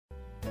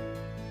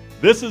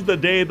This is the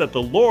day that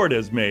the Lord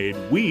has made.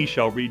 We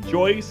shall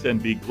rejoice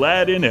and be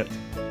glad in it.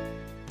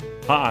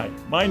 Hi,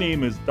 my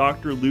name is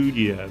Dr. Lou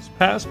Diaz,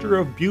 pastor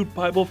of Butte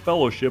Bible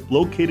Fellowship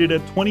located at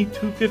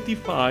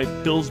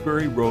 2255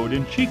 Pillsbury Road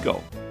in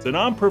Chico. And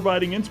I'm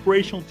providing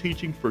inspirational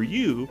teaching for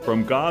you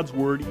from God's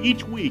Word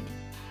each week.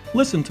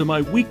 Listen to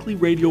my weekly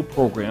radio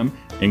program,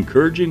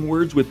 Encouraging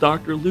Words with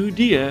Dr. Lou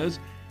Diaz,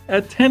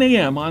 at 10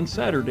 a.m. on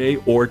Saturday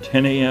or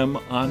 10 a.m.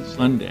 on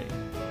Sunday.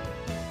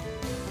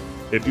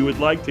 If you would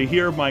like to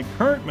hear my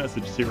current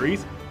message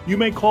series, you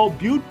may call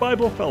Butte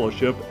Bible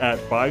Fellowship at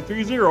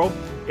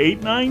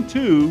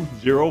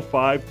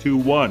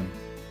 530-892-0521.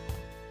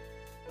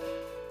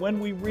 When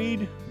we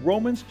read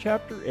Romans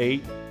chapter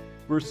 8,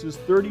 verses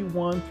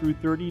 31 through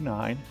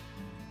 39,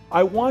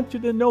 I want you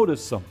to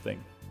notice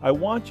something. I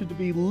want you to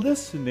be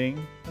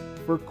listening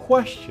for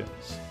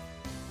questions,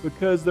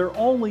 because there are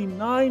only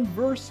 9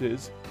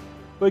 verses,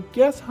 but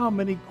guess how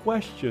many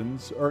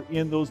questions are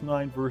in those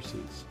 9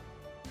 verses?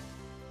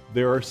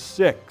 There are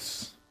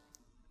 6.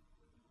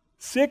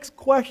 6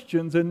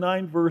 questions in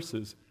 9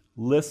 verses.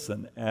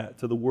 Listen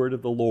to the word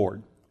of the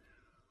Lord.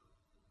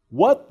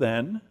 What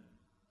then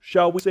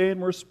shall we say in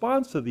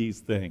response to these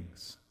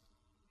things?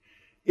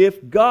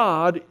 If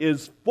God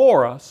is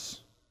for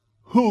us,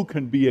 who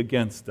can be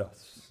against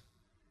us?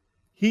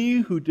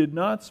 He who did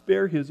not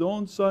spare his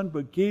own Son,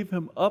 but gave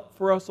him up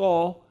for us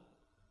all,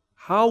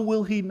 how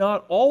will he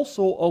not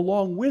also,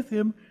 along with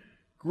him,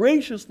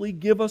 graciously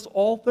give us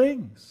all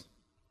things?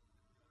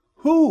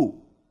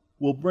 Who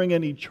will bring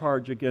any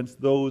charge against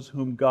those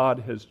whom God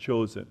has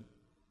chosen?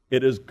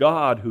 It is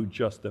God who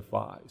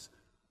justifies.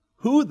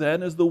 Who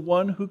then is the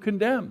one who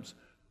condemns?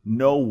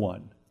 No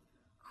one.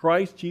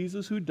 Christ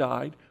Jesus, who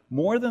died,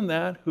 more than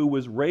that, who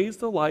was raised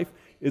to life,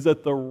 is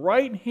at the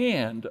right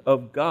hand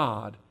of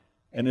God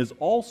and is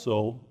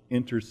also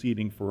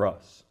interceding for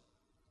us.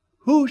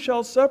 Who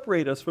shall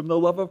separate us from the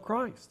love of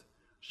Christ?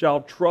 Shall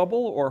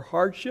trouble or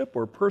hardship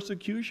or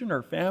persecution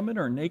or famine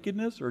or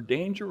nakedness or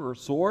danger or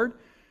sword?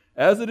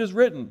 As it is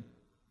written,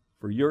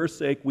 for your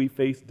sake we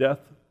face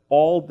death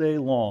all day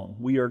long.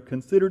 We are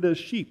considered as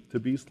sheep to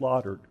be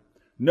slaughtered.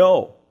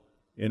 No,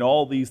 in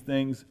all these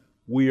things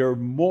we are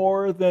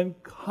more than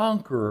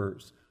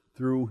conquerors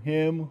through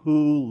him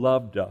who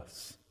loved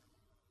us.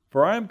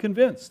 For I am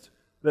convinced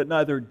that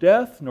neither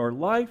death nor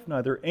life,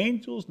 neither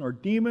angels nor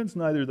demons,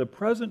 neither the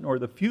present nor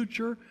the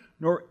future,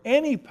 nor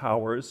any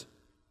powers,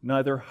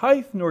 neither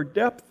height nor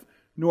depth,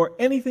 nor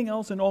anything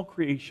else in all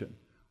creation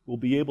will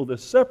be able to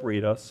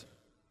separate us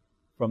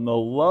from the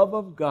love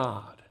of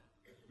God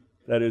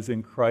that is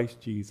in Christ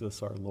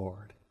Jesus our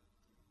Lord.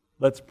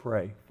 Let's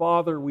pray.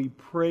 Father, we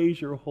praise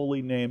your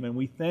holy name and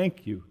we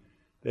thank you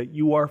that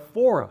you are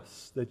for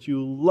us, that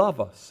you love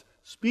us.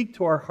 Speak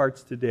to our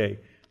hearts today.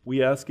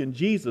 We ask in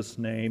Jesus'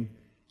 name,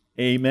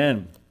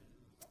 amen.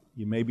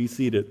 You may be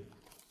seated.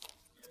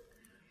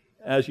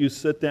 As you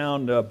sit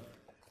down,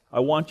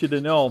 I want you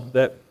to know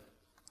that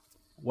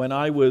when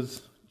I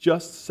was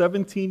just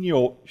 17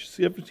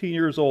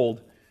 years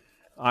old,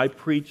 I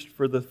preached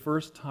for the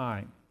first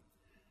time.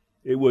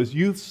 It was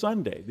Youth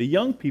Sunday. The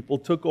young people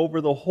took over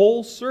the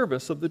whole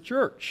service of the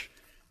church.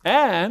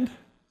 And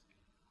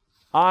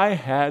I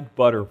had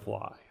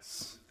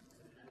butterflies.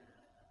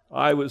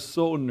 I was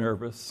so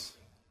nervous.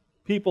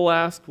 People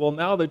asked, well,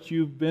 now that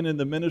you've been in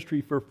the ministry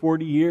for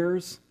 40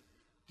 years,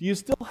 do you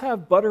still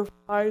have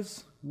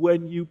butterflies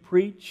when you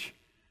preach?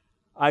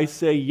 I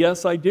say,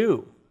 yes, I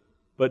do.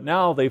 But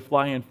now they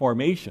fly in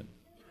formation.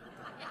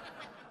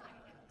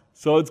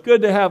 So it's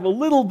good to have a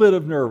little bit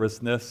of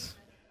nervousness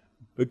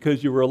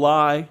because you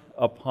rely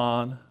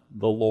upon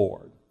the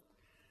Lord.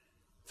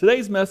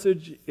 Today's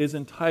message is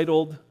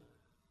entitled,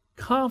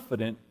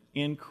 Confident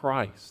in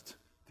Christ.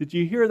 Did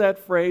you hear that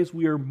phrase?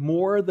 We are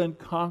more than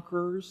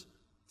conquerors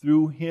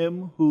through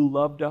him who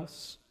loved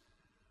us.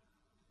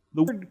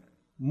 The word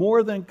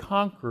more than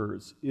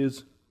conquerors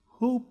is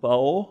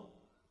hupo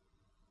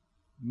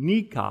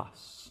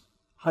nikos,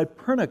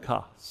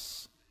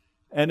 hypernikos,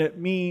 and it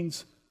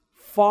means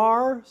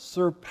far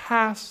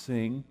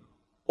surpassing,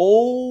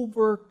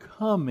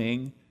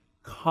 overcoming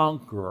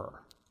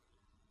conqueror.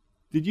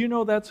 Did you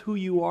know that's who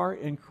you are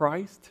in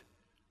Christ?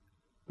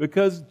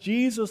 Because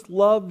Jesus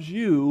loves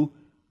you,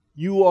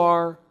 you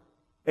are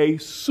a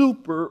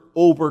super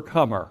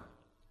overcomer.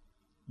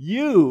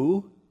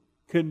 You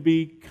can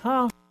be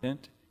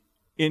confident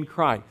in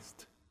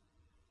Christ.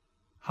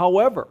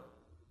 However,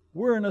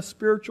 we're in a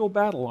spiritual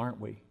battle, aren't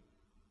we?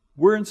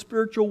 We're in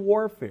spiritual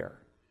warfare.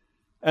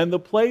 And the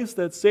place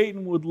that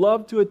Satan would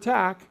love to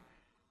attack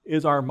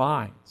is our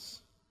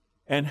minds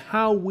and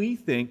how we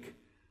think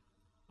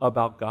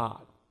about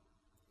God.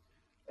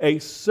 A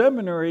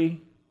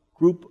seminary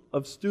group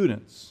of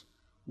students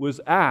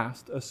was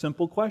asked a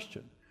simple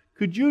question.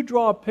 Could you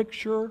draw a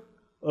picture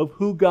of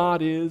who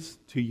God is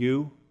to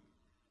you?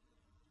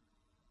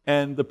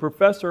 And the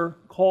professor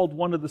called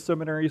one of the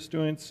seminary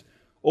students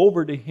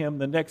over to him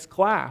the next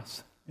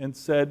class and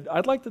said,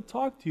 I'd like to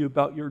talk to you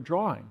about your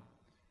drawing.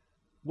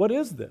 What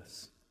is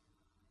this?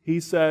 He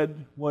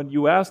said, when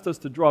you asked us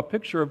to draw a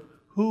picture of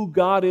who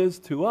God is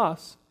to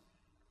us,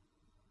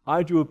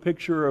 I drew a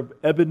picture of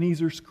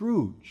Ebenezer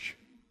Scrooge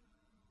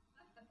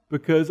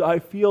because I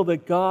feel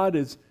that God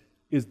is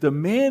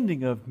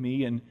demanding of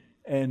me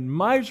and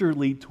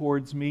miserly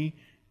towards me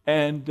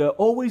and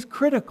always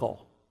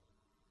critical.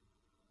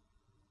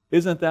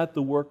 Isn't that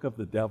the work of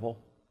the devil?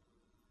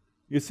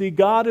 You see,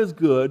 God is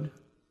good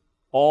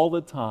all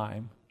the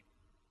time,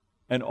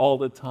 and all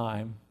the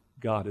time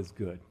God is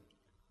good.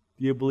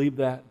 Do you believe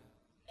that?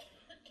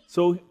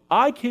 So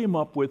I came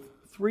up with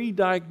 3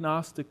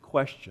 diagnostic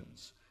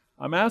questions.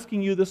 I'm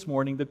asking you this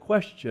morning the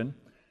question,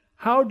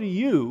 how do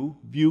you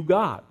view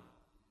God?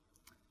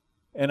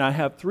 And I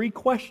have 3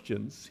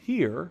 questions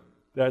here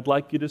that I'd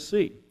like you to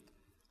see.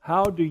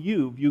 How do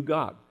you view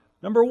God?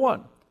 Number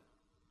 1,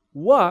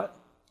 what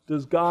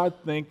does God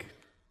think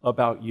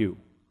about you?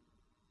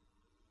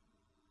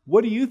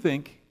 What do you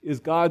think is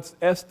God's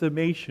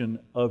estimation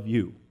of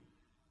you?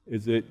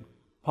 Is it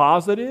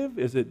positive?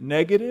 Is it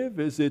negative?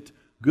 Is it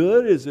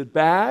good? Is it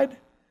bad?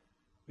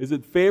 Is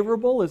it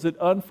favorable? Is it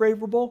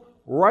unfavorable?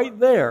 Right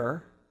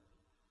there,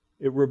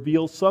 it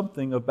reveals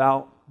something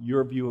about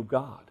your view of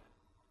God.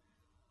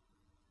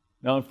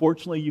 Now,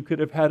 unfortunately, you could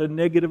have had a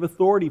negative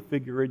authority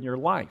figure in your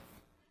life,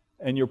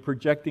 and you're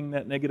projecting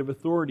that negative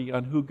authority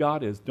on who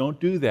God is. Don't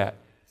do that.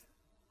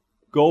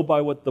 Go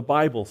by what the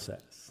Bible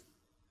says.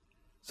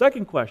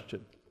 Second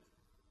question,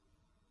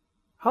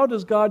 how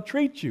does God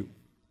treat you?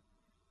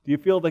 Do you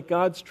feel that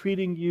God's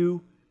treating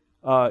you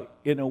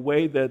in a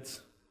way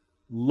that's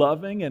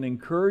loving and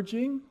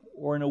encouraging,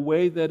 or in a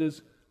way that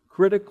is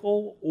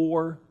critical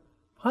or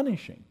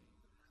punishing?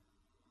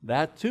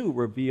 That too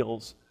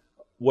reveals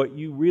what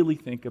you really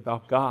think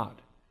about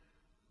God.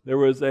 There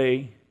was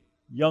a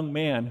young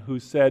man who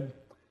said,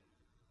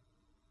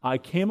 I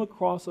came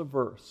across a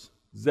verse,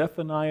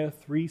 Zephaniah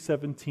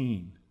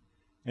 3:17,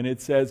 and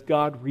it says,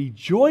 God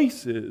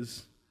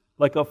rejoices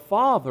like a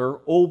father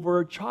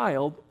over a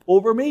child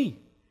over me.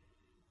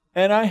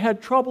 And I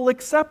had trouble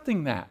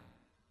accepting that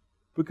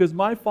because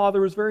my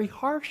father was very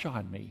harsh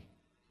on me.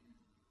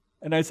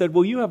 And I said,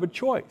 well, you have a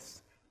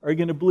choice. Are you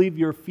going to believe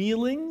your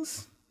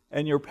feelings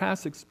and your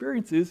past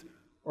experiences,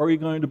 or are you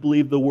going to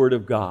believe the Word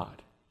of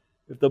God?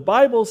 If the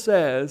Bible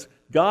says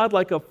God,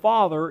 like a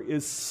father,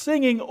 is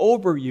singing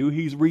over you,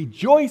 He's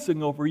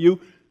rejoicing over you,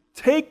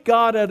 take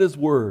God at His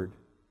word.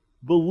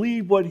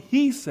 Believe what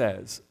He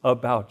says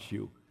about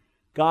you.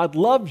 God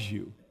loves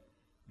you.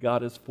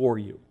 God is for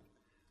you.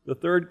 The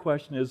third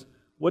question is,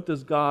 what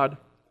does God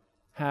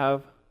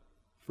have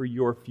for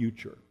your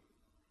future?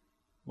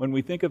 When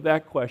we think of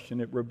that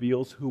question, it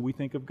reveals who we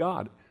think of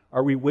God.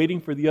 Are we waiting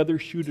for the other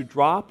shoe to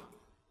drop?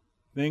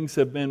 Things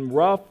have been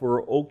rough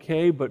or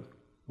okay, but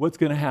what's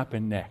going to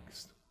happen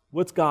next?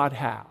 What's God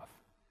have?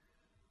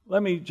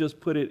 Let me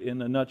just put it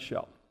in a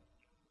nutshell.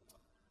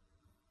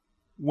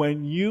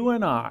 When you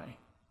and I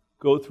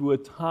go through a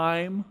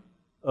time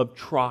of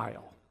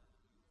trial,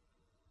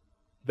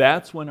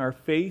 that's when our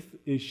faith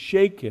is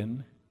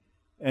shaken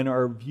and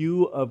our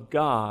view of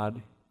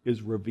God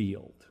is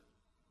revealed.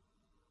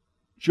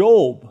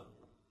 Job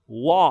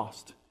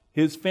lost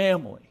his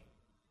family.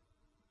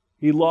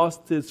 He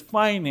lost his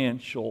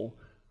financial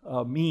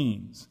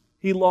means.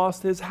 He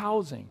lost his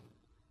housing.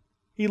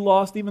 He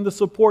lost even the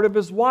support of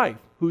his wife,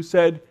 who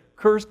said,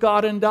 curse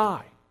God and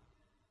die.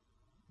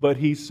 But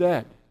he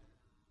said,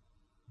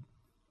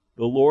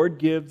 the Lord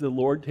gives, the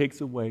Lord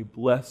takes away.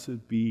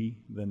 Blessed be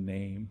the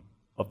name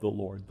of the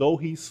Lord. Though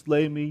He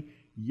slay me,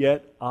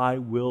 yet I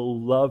will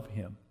love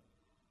Him.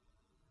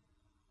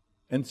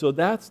 And so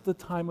that's the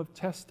time of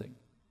testing.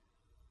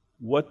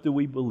 What do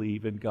we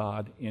believe in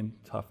God in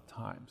tough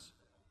times?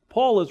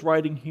 Paul is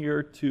writing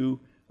here to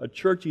a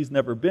church he's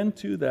never been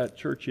to, that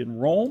church in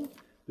Rome.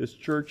 This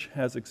church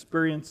has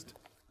experienced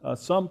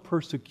some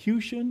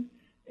persecution,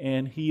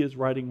 and he is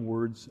writing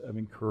words of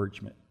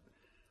encouragement.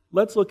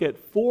 Let's look at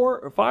 4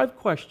 or 5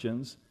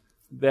 questions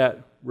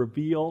that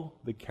reveal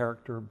the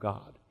character of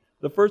God.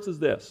 The first is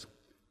this: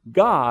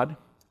 God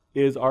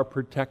is our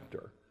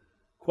protector.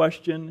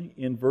 Question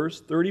in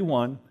verse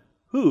 31,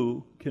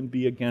 who can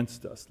be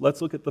against us?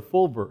 Let's look at the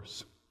full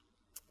verse.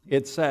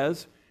 It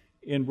says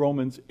in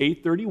Romans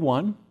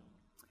 8:31,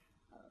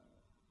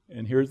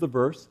 and here's the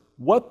verse,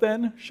 what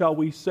then shall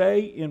we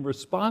say in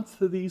response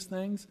to these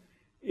things?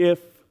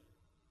 If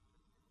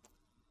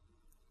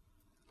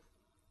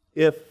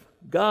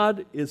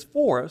God is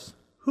for us,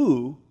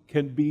 who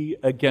can be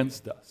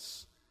against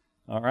us?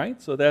 All right,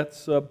 so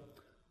that's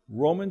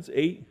Romans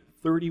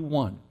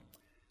 8:31.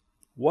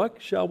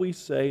 What shall we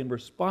say in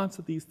response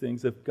to these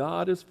things? If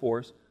God is for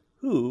us,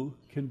 who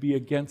can be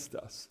against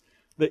us?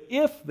 The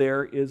if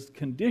there is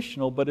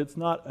conditional, but it's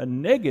not a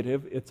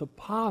negative, it's a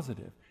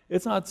positive.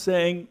 It's not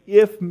saying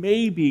if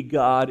maybe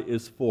God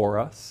is for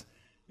us.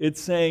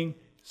 It's saying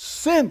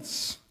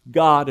since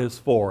God is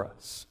for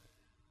us,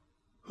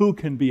 who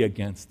can be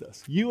against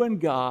us? You and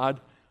God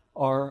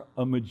are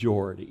a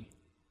majority.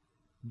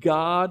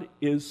 God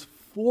is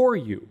for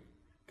you.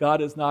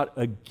 God is not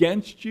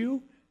against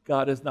you.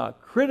 God is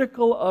not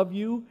critical of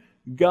you.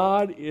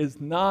 God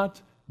is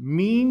not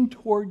mean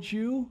towards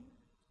you.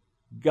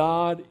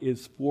 God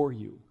is for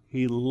you.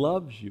 He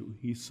loves you.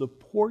 He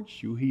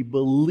supports you. He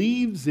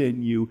believes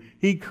in you.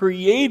 He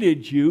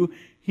created you.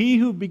 He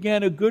who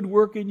began a good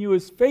work in you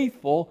is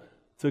faithful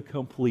to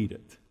complete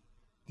it.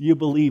 Do you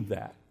believe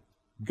that?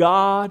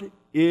 God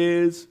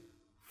is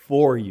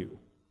for you.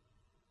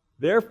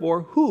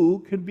 Therefore,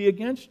 who can be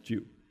against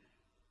you?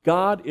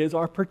 God is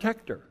our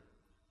protector.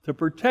 To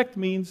protect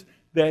means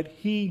that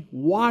He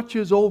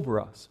watches over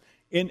us.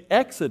 In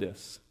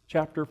Exodus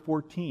chapter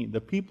 14,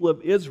 the people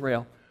of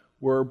Israel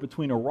were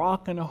between a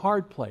rock and a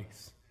hard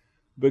place,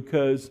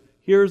 because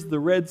here's the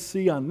Red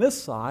Sea on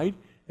this side,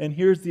 and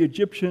here's the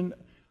Egyptian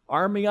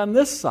army on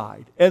this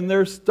side, and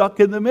they're stuck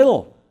in the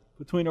middle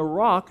between a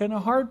rock and a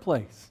hard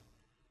place.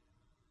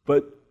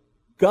 But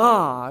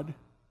God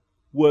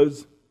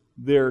was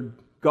their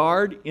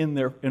guard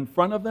in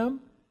front of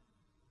them.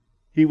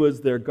 He was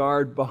their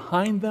guard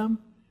behind them.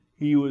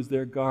 He was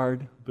their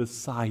guard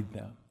beside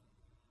them.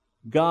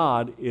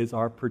 God is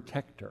our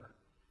protector.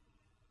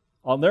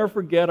 I'll never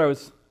forget, I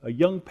was a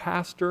young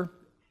pastor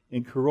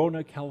in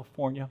Corona,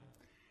 California,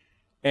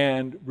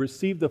 and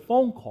received a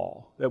phone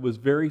call that was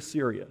very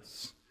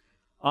serious.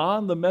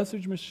 On the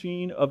message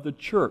machine of the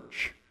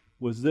church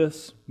was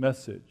this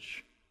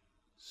message: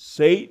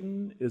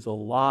 Satan is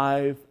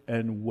alive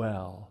and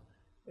well,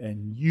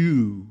 and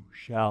you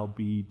shall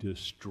be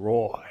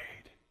destroyed.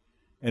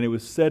 And it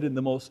was said in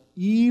the most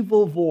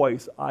evil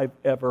voice I've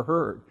ever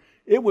heard.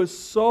 It was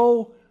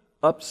so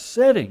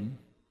upsetting,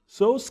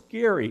 so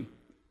scary,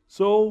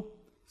 so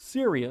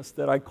serious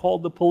that I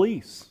called the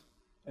police.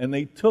 And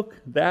they took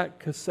that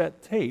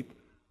cassette tape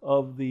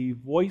of the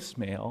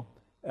voicemail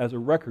as a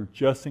record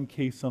just in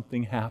case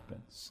something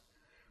happens.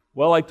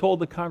 Well, I told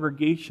the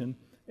congregation,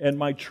 and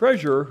my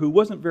treasurer, who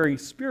wasn't very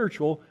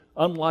spiritual,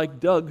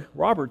 unlike Doug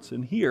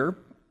Robertson here,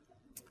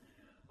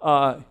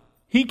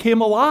 he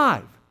came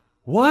alive.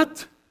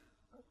 What?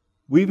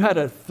 We've had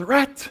a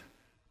threat.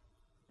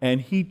 And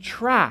he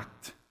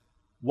tracked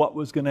what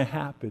was going to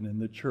happen in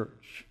the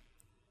church.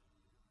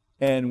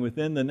 And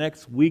within the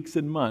next weeks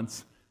and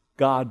months,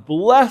 God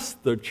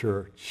blessed the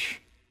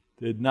church.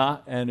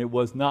 And it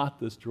was not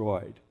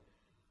destroyed.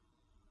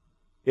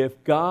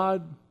 If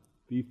God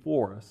be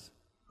for us,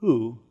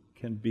 who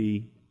can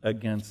be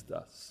against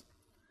us?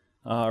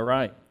 All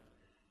right.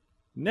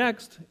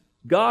 Next,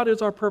 God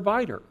is our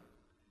provider.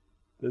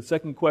 The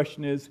second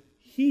question is,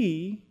 will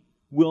He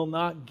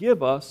not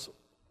give us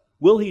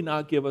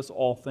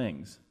all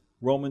things?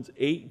 Romans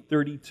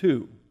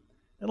 8:32.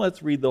 And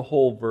let's read the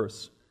whole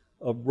verse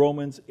of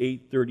Romans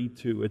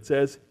 8:32. It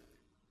says,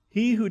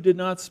 He who did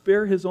not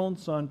spare His own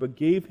Son, but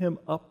gave Him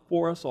up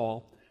for us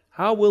all,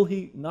 how will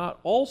He not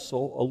also,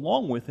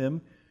 along with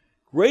Him,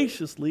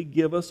 graciously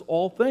give us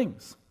all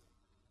things?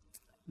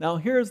 Now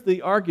here's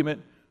the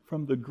argument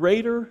from the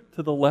greater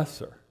to the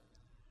lesser.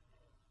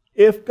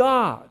 If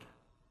God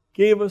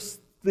gave us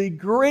the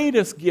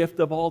greatest gift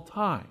of all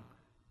time,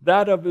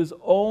 that of His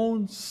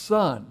own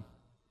Son,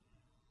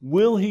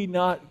 will He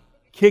not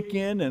kick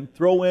in and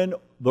throw in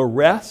the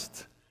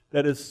rest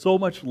that is so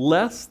much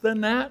less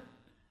than that?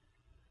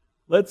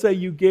 Let's say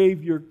you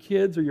gave your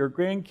kids or your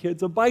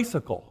grandkids a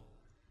bicycle,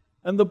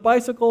 and the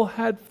bicycle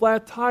had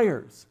flat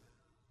tires.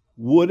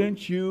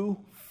 Wouldn't you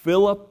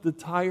fill up the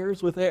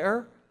tires with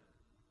air?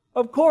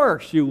 Of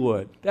course you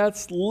would.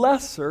 That's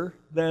lesser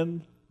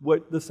than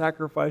what the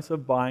sacrifice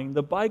of buying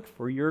the bike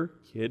for your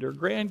kid or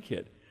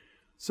grandkid.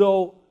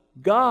 So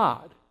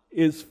God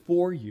is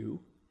for you,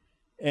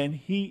 and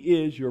He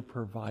is your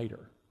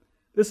provider.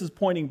 This is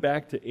pointing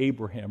back to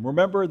Abraham.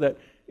 Remember that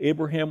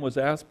Abraham was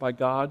asked by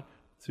God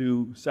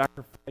to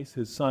sacrifice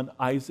his son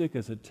Isaac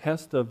as a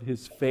test of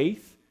his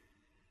faith.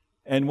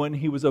 And when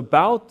he was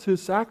about to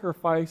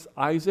sacrifice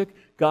Isaac,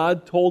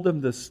 God told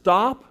him to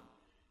stop,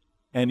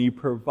 and He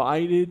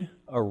provided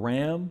a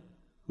ram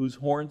whose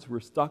horns were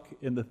stuck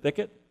in the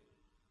thicket.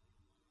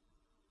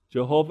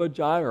 Jehovah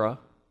Jireh,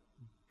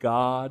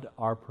 God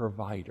our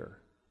provider.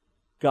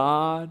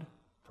 God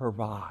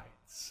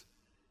provides.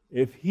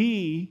 If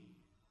He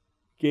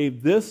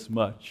gave this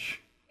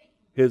much,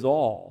 His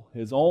all,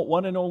 His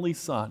one and only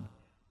Son,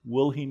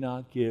 will He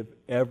not give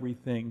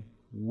everything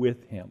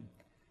with Him?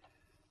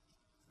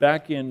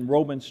 Back in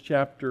Romans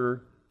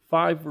chapter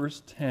 5,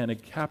 verse 10,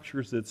 it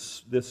captures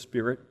this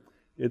spirit.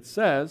 It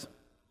says,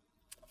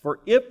 For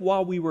if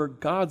while we were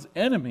God's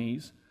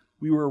enemies,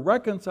 we were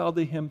reconciled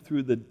to Him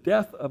through the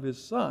death of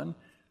His Son,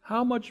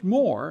 how much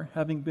more,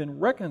 having been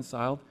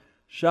reconciled,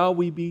 shall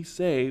we be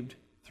saved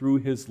through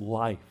His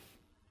life?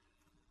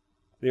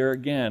 There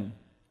again,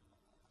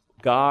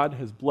 God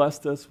has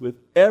blessed us with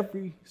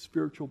every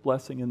spiritual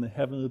blessing in the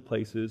heavenly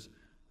places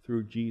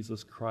through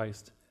Jesus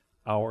Christ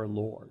our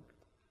Lord.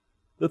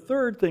 The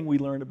third thing we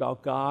learn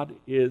about God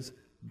is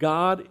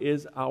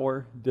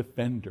our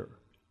defender.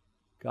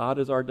 God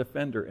is our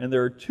defender. And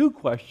there are two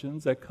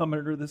questions that come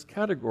under this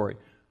category.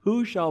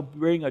 Who shall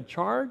bring a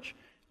charge,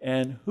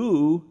 and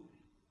who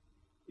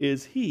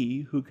is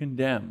he who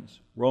condemns?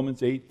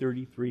 Romans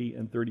 8:33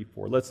 and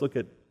 34. Let's look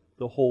at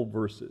the whole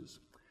verses.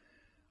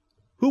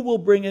 Who will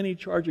bring any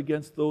charge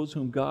against those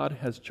whom God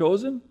has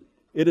chosen?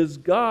 It is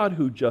God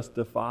who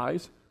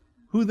justifies.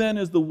 Who then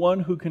is the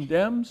one who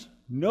condemns?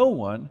 No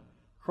one.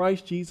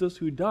 Christ Jesus,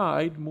 who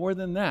died, more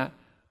than that,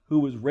 who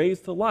was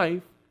raised to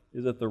life,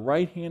 is at the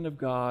right hand of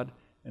God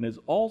and is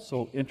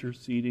also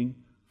interceding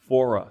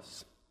for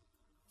us.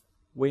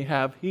 We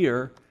have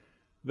here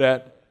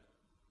that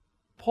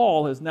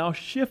Paul has now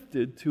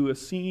shifted to a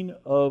scene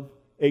of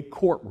a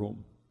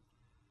courtroom.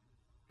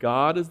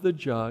 God is the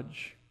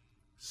judge,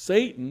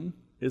 Satan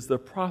is the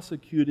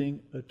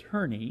prosecuting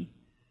attorney,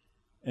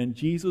 and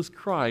Jesus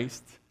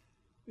Christ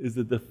is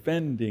the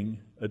defending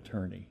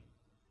attorney.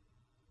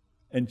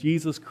 And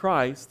Jesus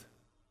Christ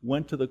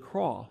went to the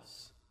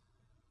cross,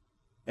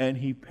 and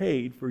he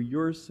paid for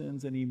your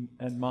sins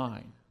and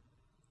mine,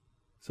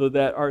 so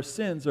that our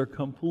sins are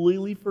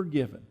completely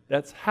forgiven.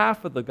 That's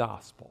half of the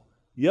gospel.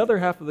 The other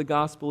half of the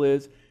gospel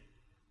is,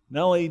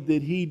 not only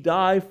did he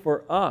die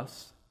for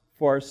us,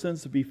 for our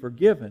sins to be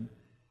forgiven,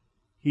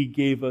 he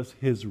gave us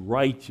his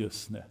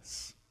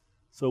righteousness.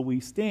 So we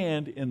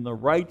stand in the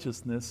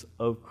righteousness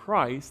of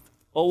Christ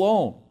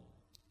alone.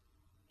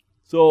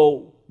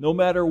 So no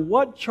matter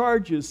what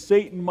charges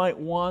Satan might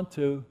want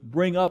to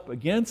bring up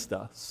against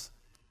us,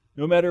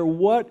 no matter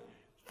what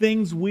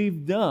things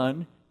we've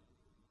done,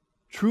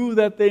 true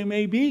that they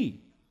may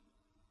be,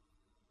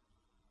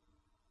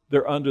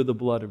 they're under the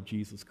blood of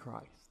Jesus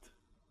Christ.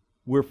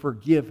 We're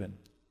forgiven.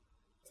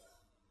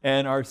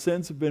 And our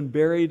sins have been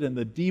buried in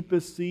the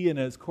deepest sea. And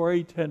as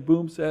Corrie ten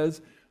Boom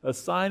says, a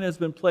sign has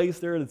been placed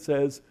there that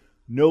says,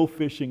 "No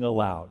fishing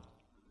allowed."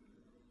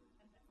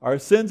 Our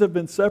sins have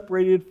been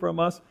separated from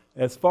us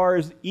as far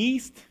as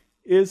east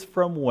is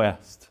from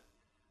west.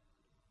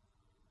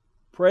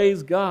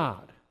 Praise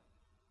God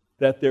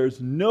that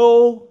there's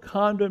no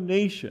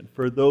condemnation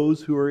for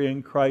those who are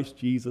in Christ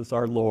Jesus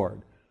our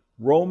Lord.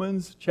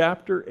 Romans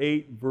chapter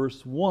 8,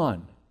 verse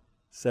 1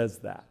 says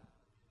that.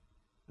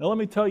 Now let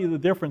me tell you the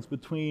difference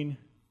between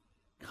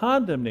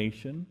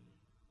condemnation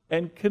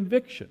and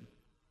conviction.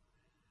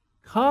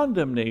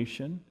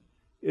 Condemnation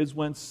is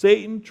when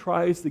Satan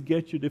tries to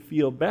get you to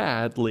feel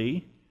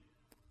badly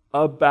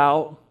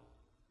about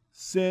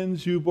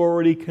sins you've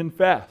already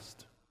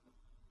confessed.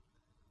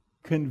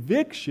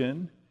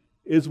 Conviction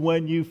is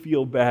when you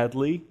feel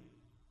badly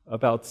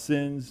about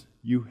sins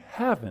you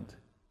haven't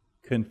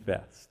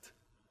confessed.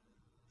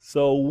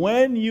 So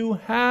when you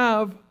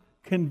have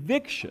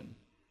conviction,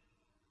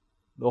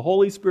 the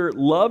Holy Spirit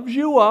loves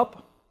you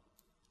up,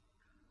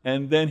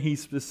 and then he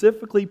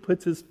specifically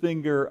puts his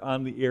finger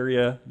on the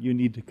area you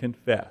need to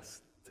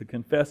confess. To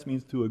confess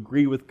means to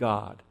agree with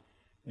God.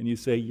 And you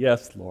say,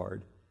 "Yes,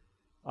 Lord,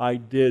 I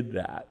did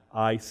that.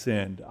 I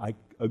sinned. I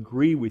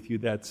agree with you,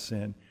 that's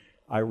sin.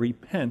 I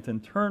repent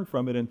and turn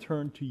from it and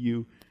turn to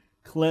you.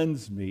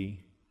 Cleanse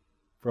me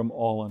from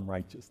all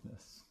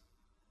unrighteousness."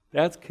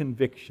 That's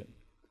conviction.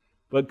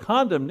 But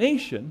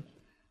condemnation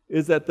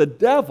is that the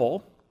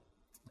devil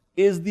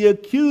is the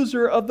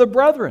accuser of the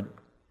brethren.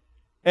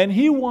 And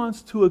he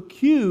wants to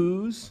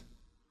accuse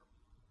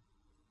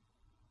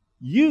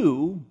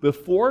you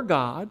before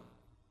God.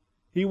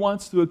 He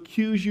wants to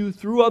accuse you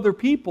through other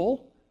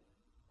people.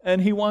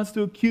 And he wants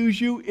to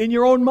accuse you in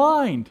your own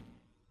mind.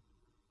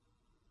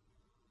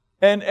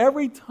 And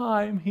every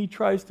time he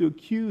tries to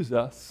accuse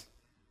us,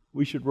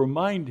 we should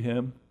remind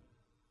him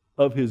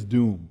of his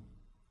doom.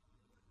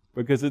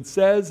 Because it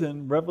says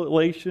in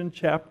Revelation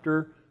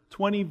chapter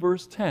 20,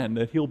 verse 10,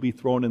 that he'll be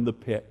thrown in the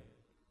pit.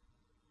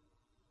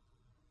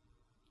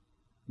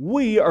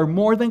 We are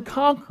more than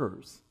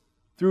conquerors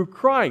through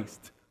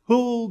Christ,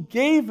 who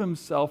gave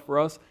himself for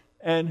us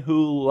and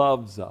who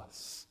loves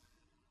us.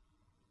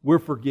 We're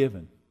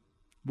forgiven.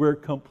 We're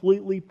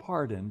completely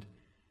pardoned,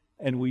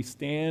 and we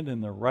stand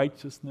in the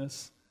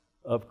righteousness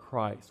of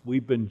Christ.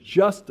 We've been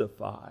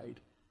justified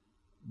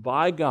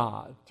by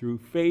God through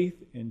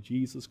faith in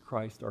Jesus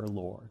Christ our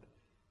Lord.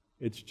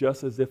 It's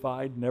just as if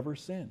I'd never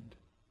sinned.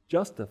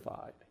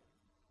 Justified.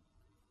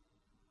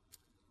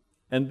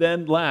 And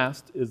then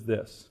last is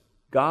this.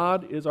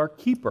 God is our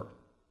keeper.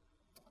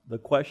 The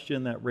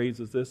question that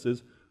raises this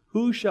is,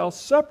 who shall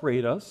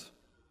separate us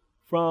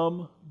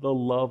from the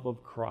love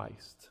of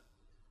Christ?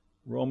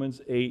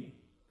 Romans 8,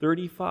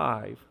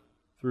 35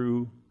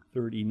 through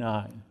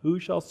 39. Who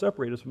shall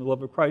separate us from the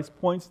love of Christ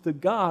points to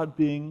God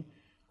being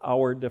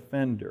our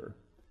defender.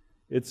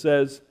 It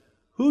says,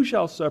 who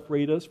shall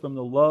separate us from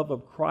the love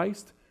of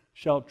Christ?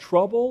 Shall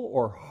trouble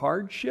or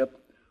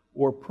hardship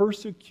or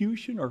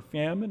persecution or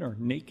famine or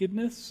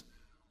nakedness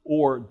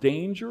or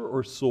danger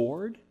or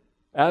sword?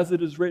 As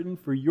it is written,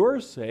 for your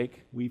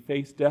sake we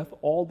face death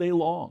all day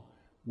long.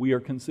 We are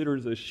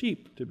considered as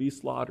sheep to be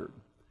slaughtered.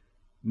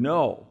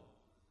 No,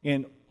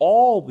 in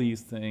all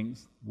these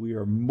things we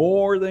are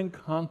more than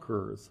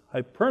conquerors,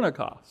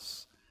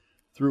 hypernikos,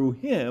 through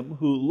him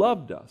who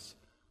loved us.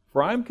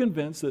 For I am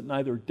convinced that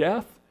neither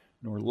death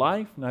nor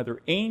life,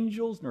 neither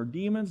angels nor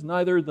demons,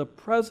 neither the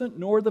present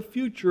nor the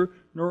future,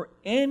 nor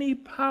any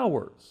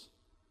powers,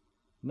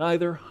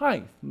 neither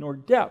height nor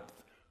depth,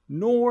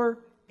 nor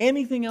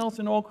anything else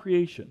in all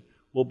creation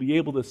will be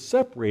able to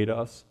separate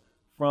us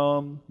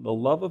from the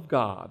love of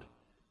God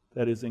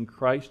that is in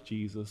Christ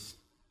Jesus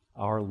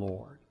our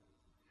Lord.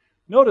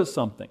 Notice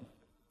something.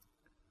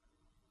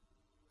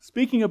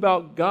 Speaking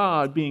about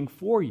God being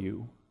for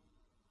you,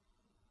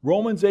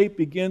 Romans 8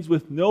 begins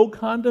with no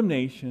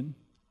condemnation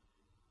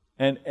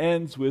and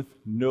ends with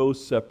no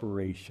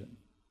separation.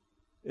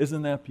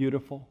 Isn't that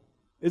beautiful?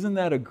 Isn't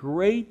that a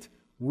great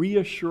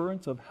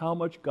reassurance of how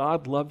much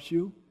God loves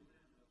you?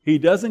 He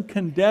doesn't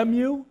condemn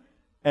you,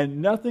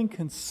 and nothing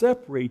can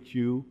separate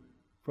you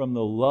from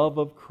the love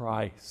of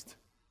Christ.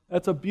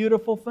 That's a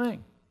beautiful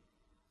thing.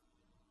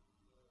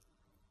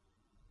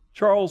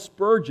 Charles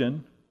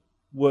Spurgeon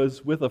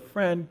was with a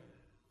friend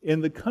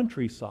in the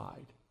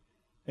countryside,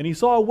 and he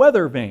saw a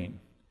weather vane.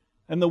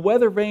 And the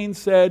weather vane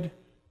said,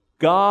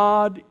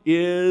 "God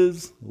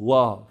is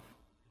love."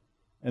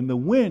 And the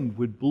wind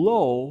would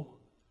blow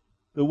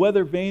the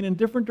weather vane in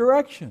different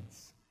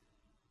directions.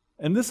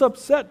 And this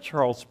upset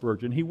Charles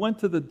Spurgeon. He went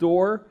to the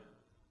door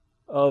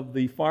of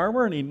the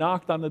farmer and he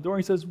knocked on the door.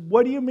 He says,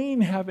 "What do you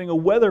mean having a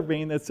weather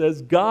vane that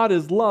says God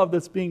is love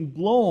that's being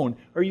blown?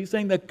 Are you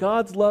saying that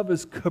God's love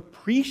is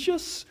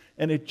capricious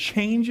and it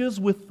changes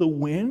with the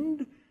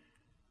wind?"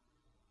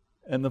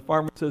 And the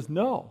farmer says,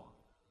 "No.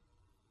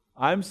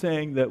 I'm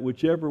saying that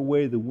whichever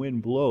way the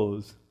wind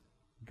blows,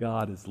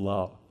 God is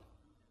love.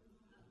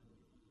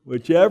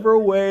 Whichever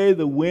way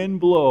the wind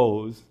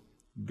blows,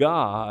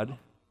 God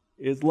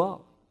is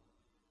love."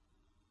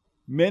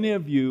 Many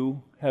of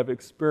you have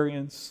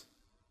experienced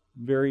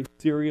very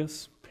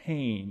serious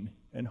pain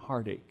and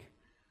heartache.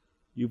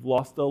 You've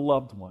lost a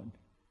loved one.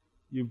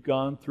 You've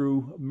gone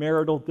through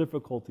marital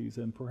difficulties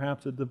and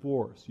perhaps a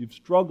divorce. You've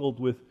struggled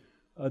with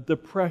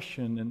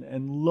depression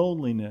and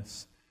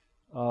loneliness.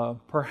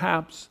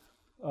 Perhaps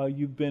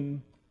you've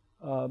been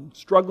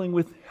struggling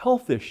with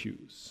health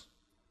issues.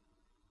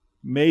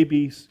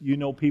 Maybe you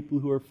know people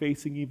who are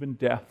facing even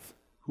death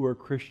who are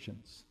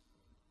Christians.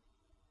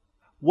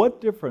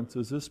 What difference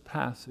does this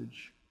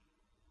passage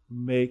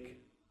make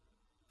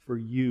for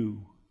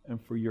you and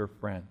for your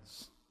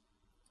friends?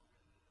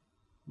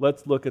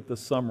 Let's look at the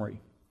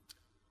summary.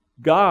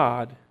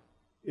 God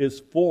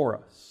is for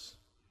us.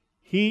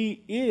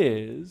 He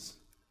is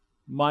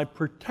my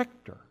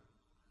protector,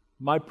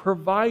 my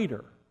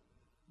provider,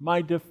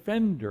 my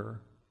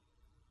defender,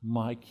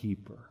 my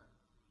keeper.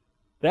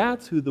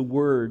 That's who the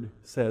Word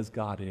says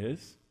God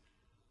is.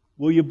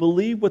 Will you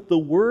believe what the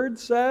Word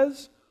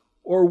says,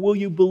 or will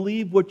you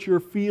believe what your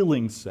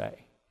feelings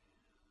say?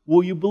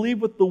 Will you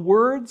believe what the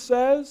Word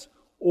says,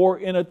 or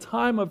in a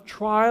time of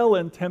trial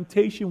and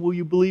temptation, will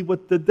you believe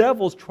what the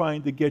devil's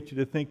trying to get you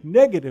to think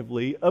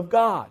negatively of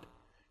God?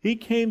 He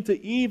came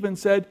to Eve and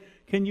said,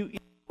 "Can you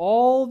eat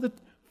all the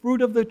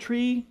fruit of the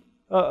tree,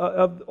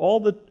 of all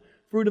the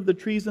fruit of the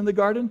trees in the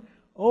garden?"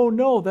 Oh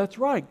no, that's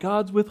right.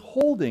 God's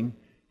withholding.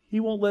 He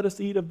won't let us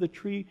eat of the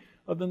tree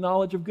of the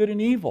knowledge of good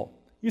and evil.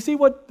 You see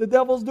what the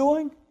devil's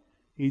doing?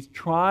 He's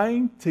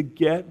trying to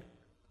get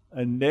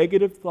a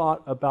negative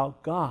thought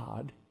about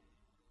God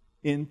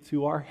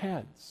into our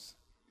heads.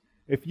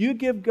 If you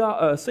give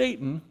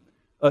Satan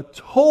a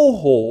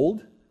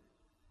toehold,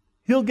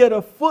 he'll get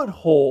a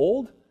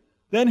foothold,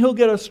 then he'll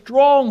get a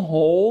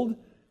stronghold,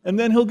 and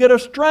then he'll get a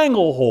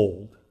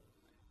stranglehold.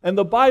 And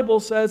the Bible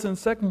says in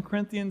 2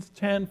 Corinthians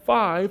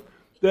 10:5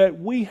 that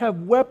we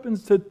have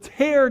weapons to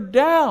tear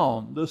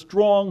down the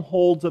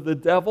strongholds of the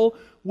devil,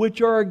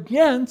 which are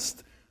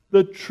against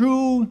the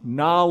true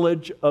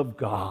knowledge of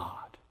God.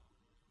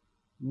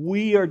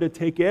 We are to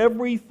take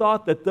every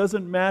thought that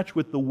doesn't match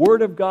with the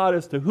Word of God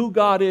as to who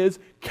God is,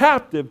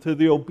 captive to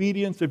the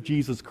obedience of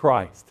Jesus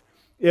Christ.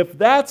 If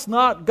that's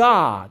not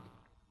God,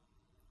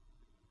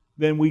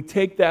 then we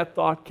take that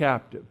thought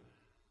captive.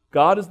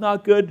 God is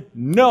not good?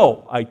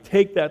 No, I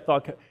take that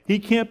thought captive. He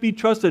can't be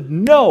trusted?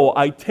 No,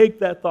 I take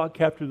that thought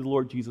captive to the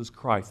Lord Jesus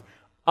Christ.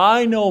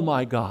 I know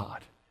my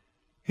God.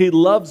 He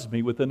loves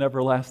me with an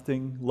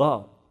everlasting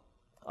love.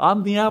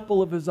 I'm the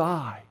apple of His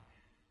eye.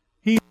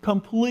 He's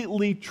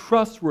completely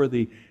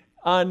trustworthy.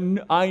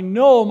 I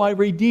know my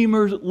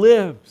Redeemer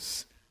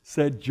lives,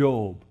 said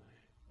Job,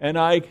 and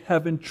I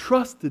have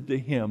entrusted to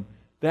Him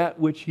that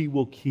which He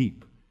will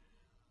keep.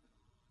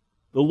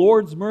 The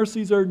Lord's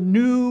mercies are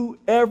new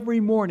every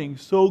morning,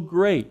 so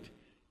great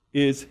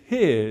is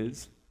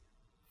His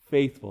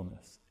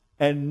faithfulness.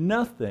 And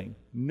nothing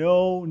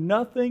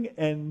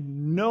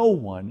and no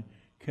one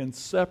can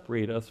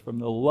separate us from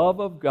the love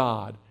of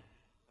God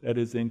that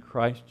is in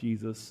Christ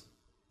Jesus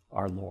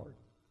our Lord.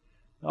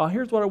 Now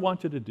here's what I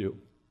want you to do.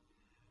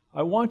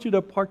 I want you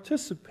to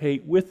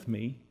participate with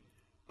me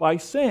by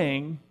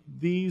saying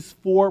these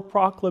 4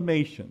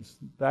 proclamations.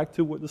 Back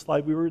to the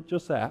slide we were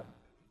just at.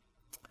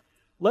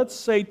 Let's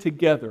say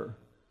together,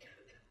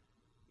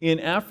 in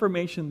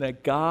affirmation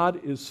that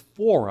God is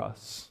for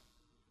us,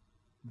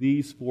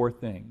 these 4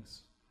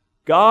 things.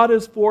 God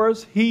is for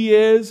us. He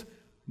is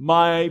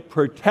my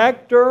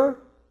protector,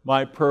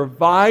 my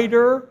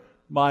provider,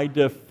 my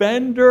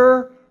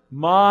defender,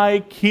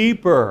 my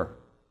keeper.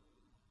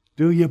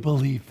 Do you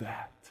believe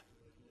that?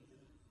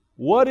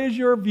 What is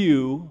your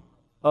view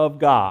of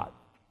God?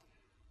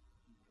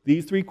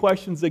 These 3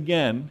 questions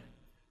again.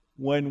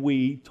 When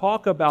we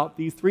talk about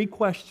these 3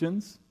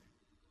 questions,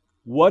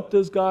 what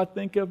does God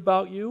think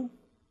about you?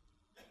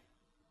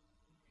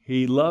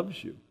 He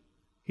loves you.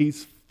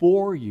 He's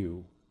for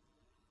you.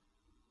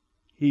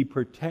 He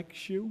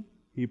protects you.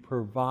 He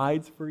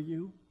provides for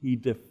you. He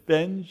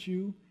defends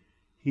you.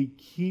 He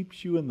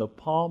keeps you in the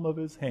palm of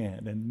His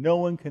hand, and no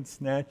one can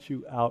snatch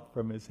you out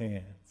from His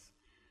hands.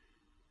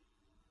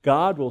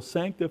 God will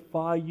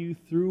sanctify you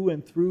through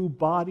and through,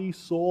 body,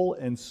 soul,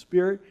 and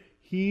spirit.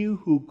 He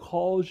who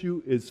calls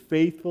you is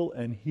faithful,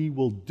 and He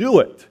will do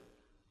it.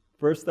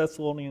 1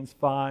 Thessalonians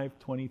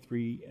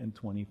 5:23 and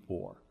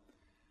 24.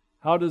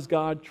 How does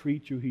God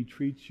treat you? He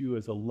treats you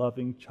as a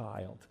loving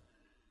child.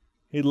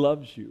 He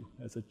loves you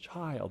as a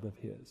child of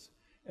His.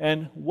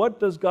 And what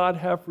does God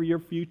have for your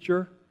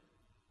future?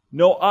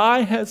 No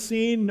eye has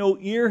seen, no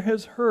ear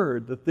has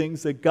heard the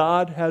things that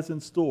God has in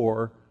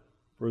store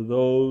for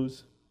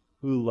those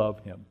who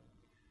love Him.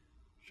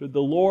 Should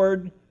the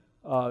Lord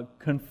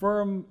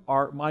confirm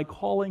my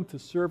calling to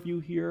serve you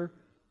here,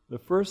 the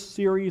first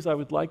series I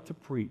would like to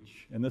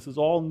preach, and this is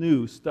all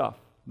new stuff,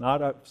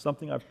 not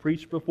something I've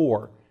preached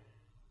before,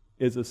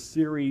 is a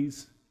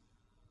series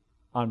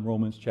on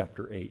Romans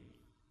chapter 8.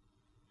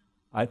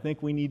 I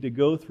think we need to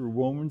go through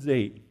Romans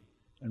 8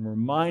 and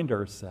remind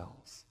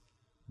ourselves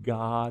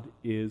God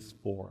is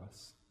for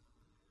us.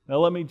 Now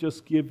let me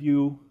just give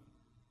you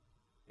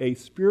a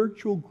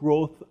spiritual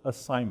growth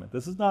assignment.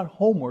 This is not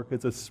homework,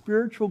 it's a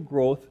spiritual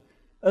growth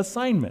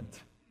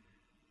assignment.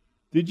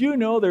 Did you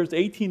know there's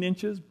 18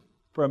 inches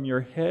from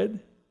your head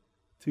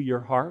to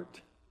your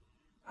heart?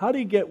 How do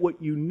you get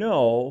what you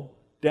know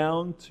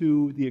down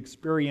to the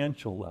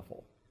experiential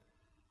level?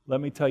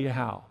 Let me tell you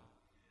how.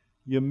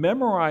 You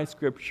memorize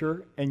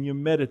Scripture and you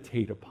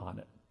meditate upon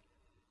it.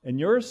 And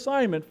your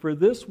assignment for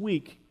this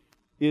week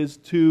is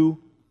to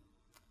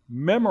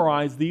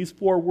memorize these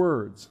 4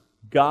 words.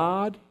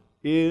 God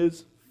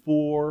is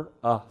for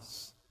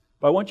us.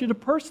 But I want you to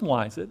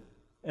personalize it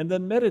and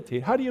then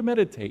meditate. How do you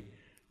meditate?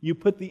 You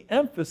put the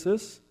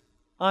emphasis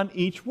on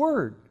each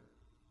word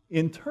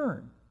in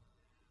turn.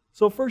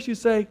 So first you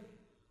say,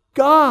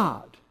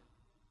 God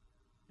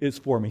is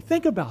for me.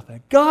 Think about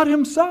that. God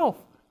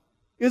Himself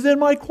is in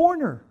my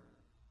corner.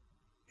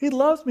 He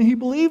loves me. He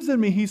believes in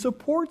me. He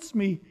supports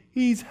me.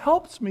 He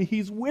helps me.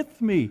 He's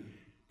with me.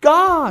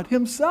 God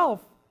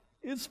Himself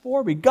is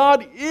for me.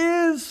 God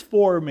is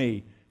for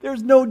me.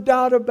 There's no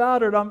doubt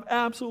about it. I'm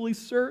absolutely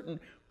certain.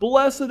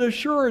 Blessed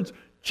assurance,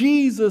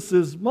 Jesus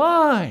is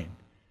mine.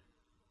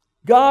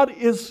 God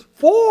is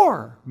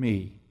for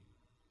me.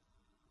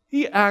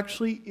 He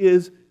actually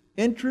is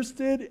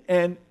interested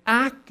and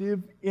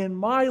active in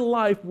my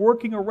life,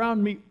 working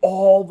around me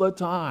all the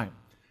time.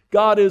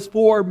 God is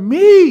for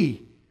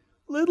me.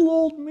 Little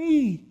old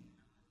me.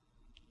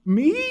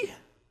 Me?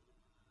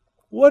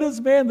 What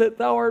is man that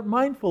thou art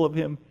mindful of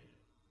him?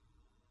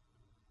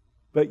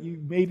 But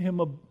you made him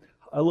a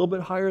little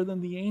bit higher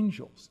than the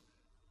angels.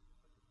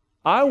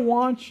 I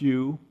want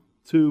you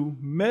to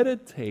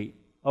meditate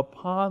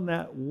upon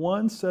that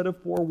one set of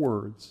 4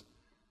 words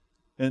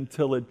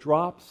until it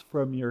drops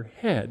from your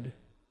head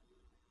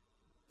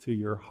to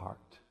your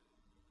heart.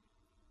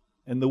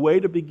 And the way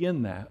to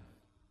begin that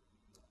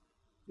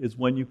is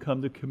when you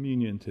come to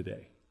communion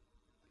today.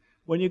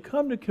 When you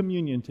come to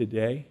communion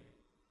today,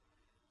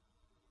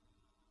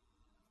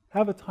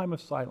 have a time of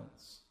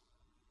silence.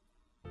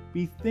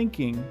 Be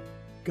thinking,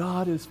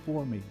 God is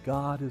for me,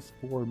 God is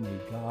for me,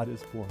 God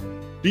is for me.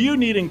 Do you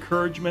need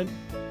encouragement?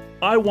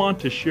 I want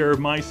to share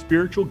my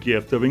spiritual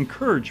gift of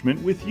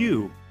encouragement with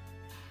you.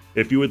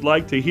 If you would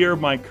like to hear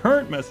my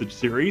current message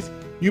series,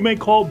 you may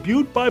call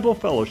Butte Bible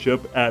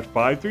Fellowship at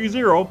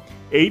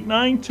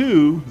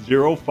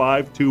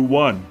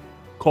 530-892-0521.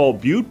 Call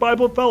Butte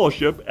Bible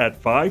Fellowship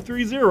at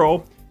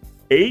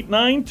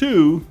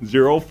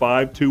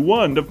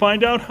 530-892-0521 to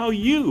find out how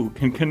you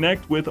can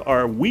connect with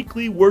our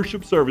weekly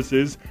worship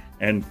services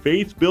and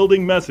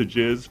faith-building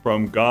messages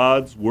from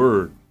God's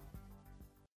Word.